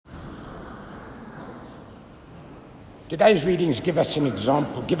Today's readings give us an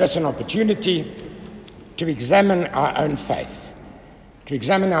example, give us an opportunity to examine our own faith. To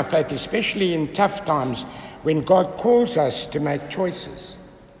examine our faith, especially in tough times when God calls us to make choices.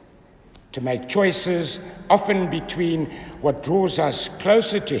 To make choices often between what draws us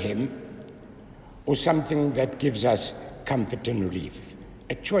closer to Him or something that gives us comfort and relief.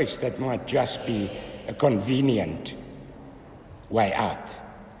 A choice that might just be a convenient way out.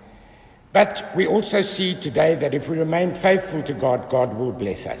 But we also see today that if we remain faithful to God, God will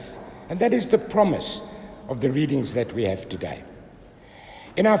bless us. And that is the promise of the readings that we have today.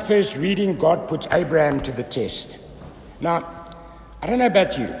 In our first reading, God puts Abraham to the test. Now, I don't know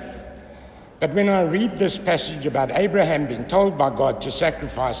about you, but when I read this passage about Abraham being told by God to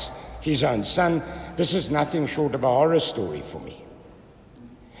sacrifice his own son, this is nothing short of a horror story for me.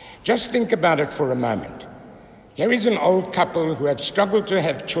 Just think about it for a moment. Here is an old couple who have struggled to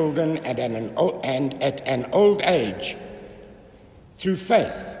have children and at an old age. Through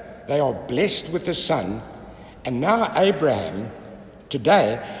faith, they are blessed with a son, and now Abraham,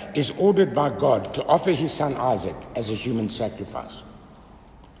 today, is ordered by God to offer his son Isaac as a human sacrifice.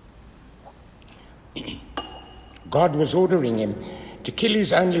 God was ordering him to kill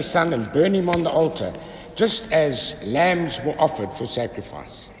his only son and burn him on the altar, just as lambs were offered for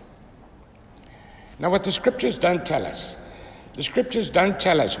sacrifice. Now, what the scriptures don't tell us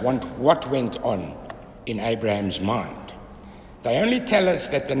what went on in Abraham's mind. They only tell us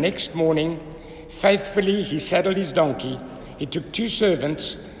that the next morning, faithfully, he saddled his donkey, he took 2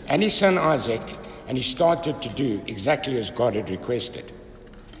 servants and his son Isaac, and he started to do exactly as God had requested.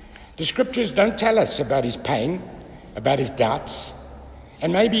 The scriptures don't tell us about his pain, about his doubts,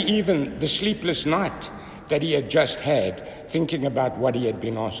 and maybe even the sleepless night that he had just had thinking about what he had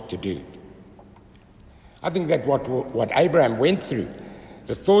been asked to do. I think that what Abraham went through,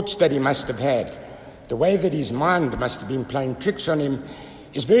 the thoughts that he must have had, the way that his mind must have been playing tricks on him,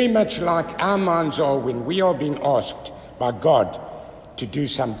 is very much like our minds are when we are being asked by God to do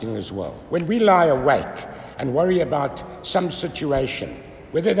something as well. When we lie awake and worry about some situation,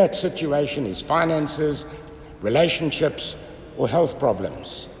 whether that situation is finances, relationships, or health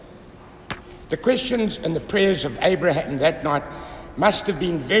problems. The questions and the prayers of Abraham that night must have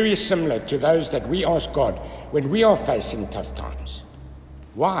been very similar to those that we ask God when we are facing tough times.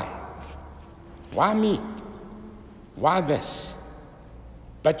 Why? Why me? Why this?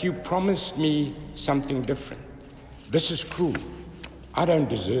 But you promised me something different. This is cruel. I don't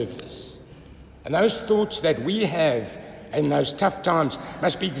deserve this. And those thoughts that we have in those tough times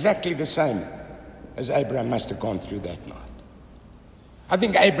must be exactly the same as Abraham must have gone through that night. I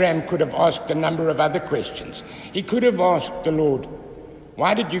think Abraham could have asked a number of other questions. He could have asked the Lord,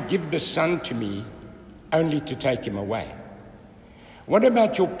 why did you give this son to me only to take him away? What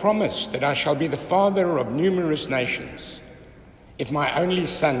about your promise that I shall be the father of numerous nations? If my only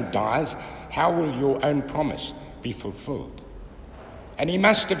son dies, how will your own promise be fulfilled? And he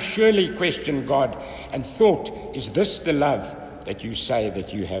must have surely questioned God and thought, is this the love that you say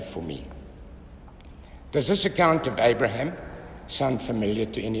that you have for me? Does this account of Abraham sound familiar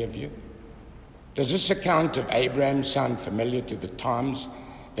to any of you? Does this account of Abraham sound familiar to the times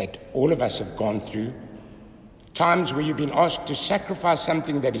that all of us have gone through? Times where you've been asked to sacrifice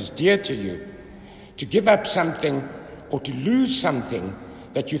something that is dear to you, to give up something or to lose something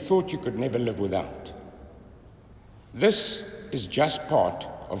that you thought you could never live without. This is just part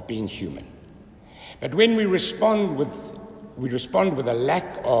of being human. But when we respond with a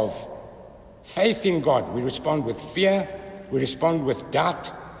lack of faith in God, we respond with fear, we respond with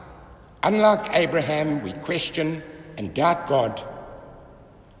doubt. Unlike Abraham, we question and doubt God.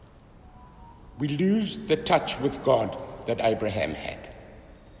 We lose the touch with God that Abraham had.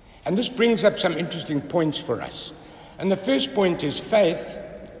 And this brings up some interesting points for us. And the first point is faith.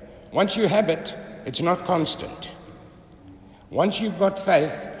 Once you have it, it's not constant. Once you've got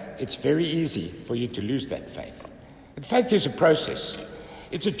faith, it's very easy for you to lose that faith. But faith is a process.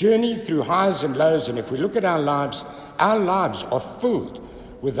 It's a journey through highs and lows, and if we look at our lives are filled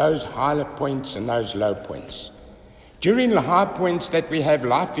with those higher points and those low points. During the high points that we have,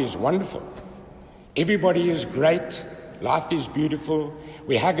 life is wonderful. Everybody is great. Life is beautiful.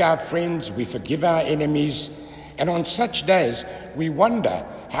 We hug our friends. We forgive our enemies. And on such days, we wonder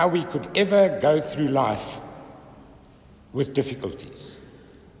how we could ever go through life with difficulties.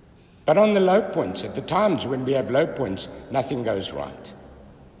 But on the low points, at the times when we have low points, nothing goes right.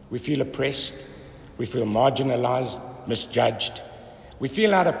 We feel oppressed. We feel marginalized, misjudged. We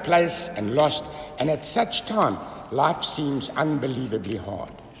feel out of place and lost. And at such time, life seems unbelievably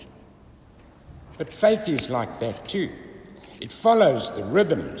hard. But faith is like that too. It follows the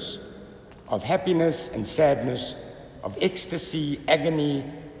rhythms of happiness and sadness of ecstasy, agony,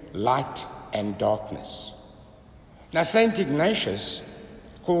 light, and darkness. Now, St. Ignatius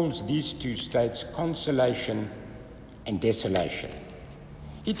calls these two states consolation and desolation.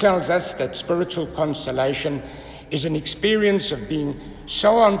 He tells us that spiritual consolation is an experience of being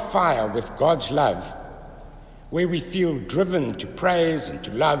so on fire with God's love, where we feel driven to praise and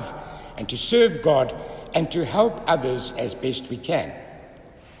to love and to serve God and to help others as best we can.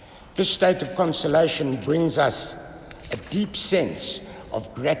 This state of consolation brings us a deep sense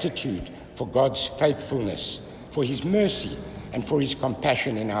of gratitude for God's faithfulness, for his mercy, and for his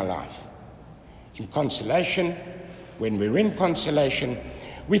compassion in our life. In consolation, when we're in consolation,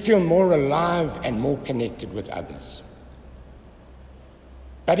 we feel more alive and more connected with others.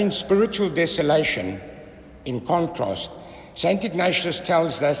 But in spiritual desolation, in contrast, St. Ignatius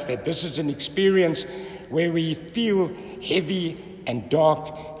tells us that this is an experience where we feel heavy and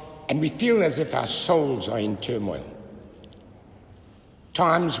dark, and we feel as if our souls are in turmoil. These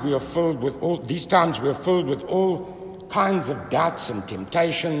times we are filled with all kinds of doubts and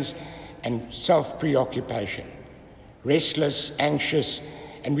temptations and self-preoccupation, restless, anxious,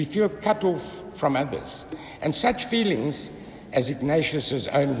 and we feel cut off from others. And such feelings, as Ignatius's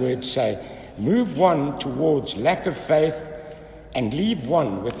own words say, move one towards lack of faith and leave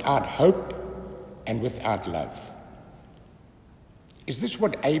one without hope and without love. Is this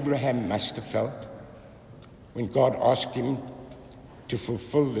what Abraham must have felt when God asked him to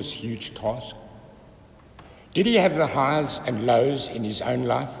fulfill this huge task? Did he have the highs and lows in his own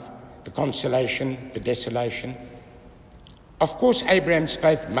life, the consolation, the desolation? Of course, Abraham's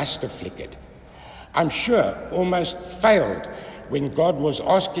faith must have flickered. I'm sure almost failed when God was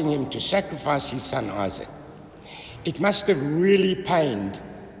asking him to sacrifice his son Isaac. It must have really pained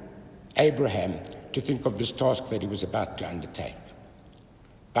Abraham to think of this task that he was about to undertake.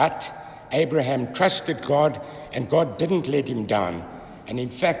 But Abraham trusted God, and God didn't let him down. And in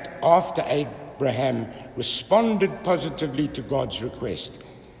fact, after Abraham responded positively to God's request,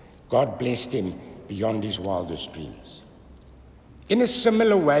 God blessed him beyond his wildest dreams. In a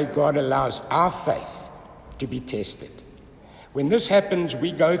similar way, God allows our faith to be tested. When this happens,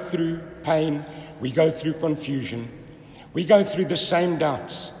 we go through pain, we go through confusion, we go through the same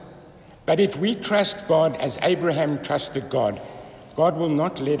doubts. But if we trust God as Abraham trusted God, God will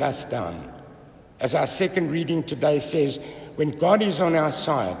not let us down. As our second reading today says, when God is on our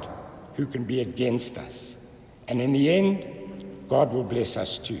side, who can be against us? And in the end, God will bless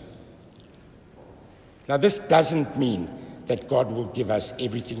us too. Now, this doesn't mean that God will give us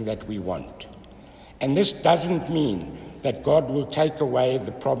everything that we want. And this doesn't mean that God will take away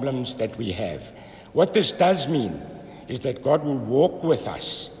the problems that we have. What this does mean is that God will walk with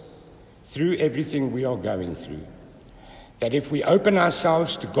us through everything we are going through. That if we open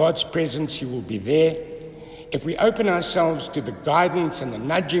ourselves to God's presence, he will be there. If we open ourselves to the guidance and the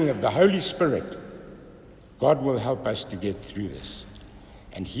nudging of the Holy Spirit, God will help us to get through this.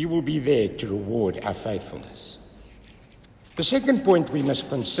 And he will be there to reward our faithfulness. The second point we must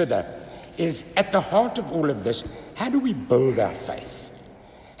consider is, at the heart of all of this, how do we build our faith?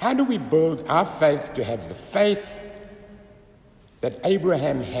 How do we build our faith to have the faith that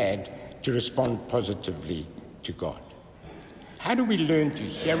Abraham had to respond positively to God? How do we learn to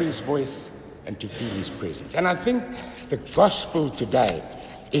hear his voice and to feel his presence? And I think the gospel today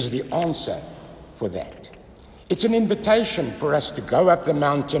is the answer for that. It's an invitation for us to go up the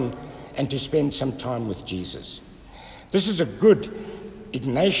mountain and to spend some time with Jesus. This is a good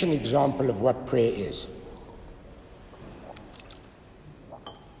Ignatian example of what prayer is.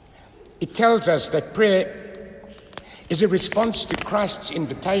 It tells us that prayer is a response to Christ's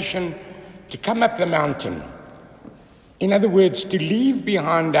invitation to come up the mountain. In other words, to leave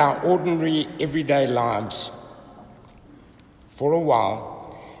behind our ordinary, everyday lives for a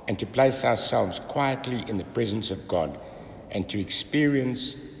while and to place ourselves quietly in the presence of God and to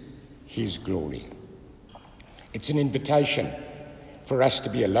experience his glory. It's an invitation for us to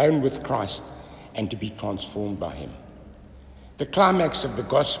be alone with Christ and to be transformed by him. The climax of the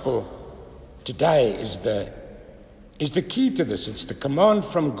gospel today is the key to this. It's the command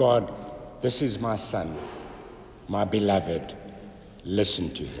from God, "This is my son, my beloved, listen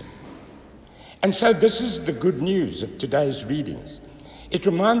to him." And so this is the good news of today's readings. It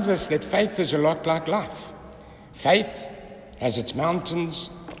reminds us that faith is a lot like life. Faith has its mountains,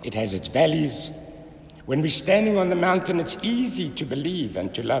 it has its valleys. When we're standing on the mountain, it's easy to believe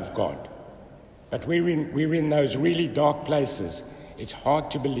and to love God. But we're in those really dark places. It's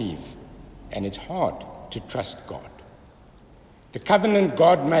hard to believe, and it's hard to trust God. The covenant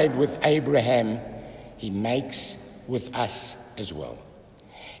God made with Abraham, he makes with us as well.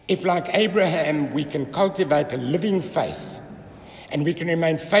 If, like Abraham, we can cultivate a living faith and we can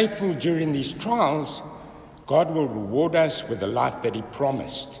remain faithful during these trials, God will reward us with the life that he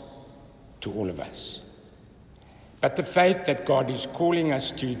promised to all of us. But the faith that God is calling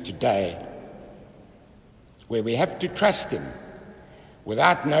us to today, where we have to trust him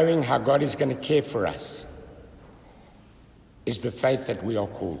without knowing how God is going to care for us, is the faith that we are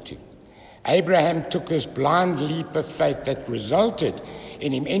called to. Abraham took this blind leap of faith that resulted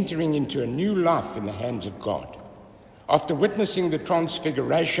in him entering into a new life in the hands of God. After witnessing the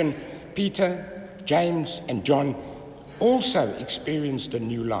transfiguration, Peter, James, and John also experienced a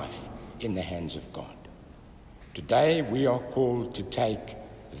new life in the hands of God. Today, we are called to take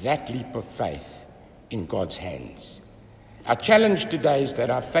that leap of faith in God's hands. Our challenge today is that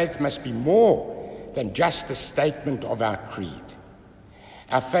our faith must be more than just a statement of our creed.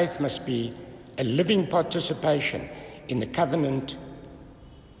 Our faith must be a living participation in the covenant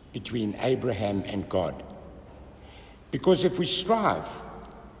between Abraham and God. Because if we strive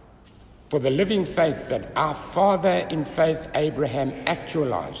for the living faith that our father in faith, Abraham,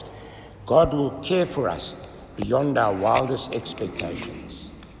 actualized, God will care for us beyond our wildest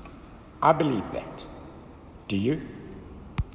expectations. I believe that. Do you?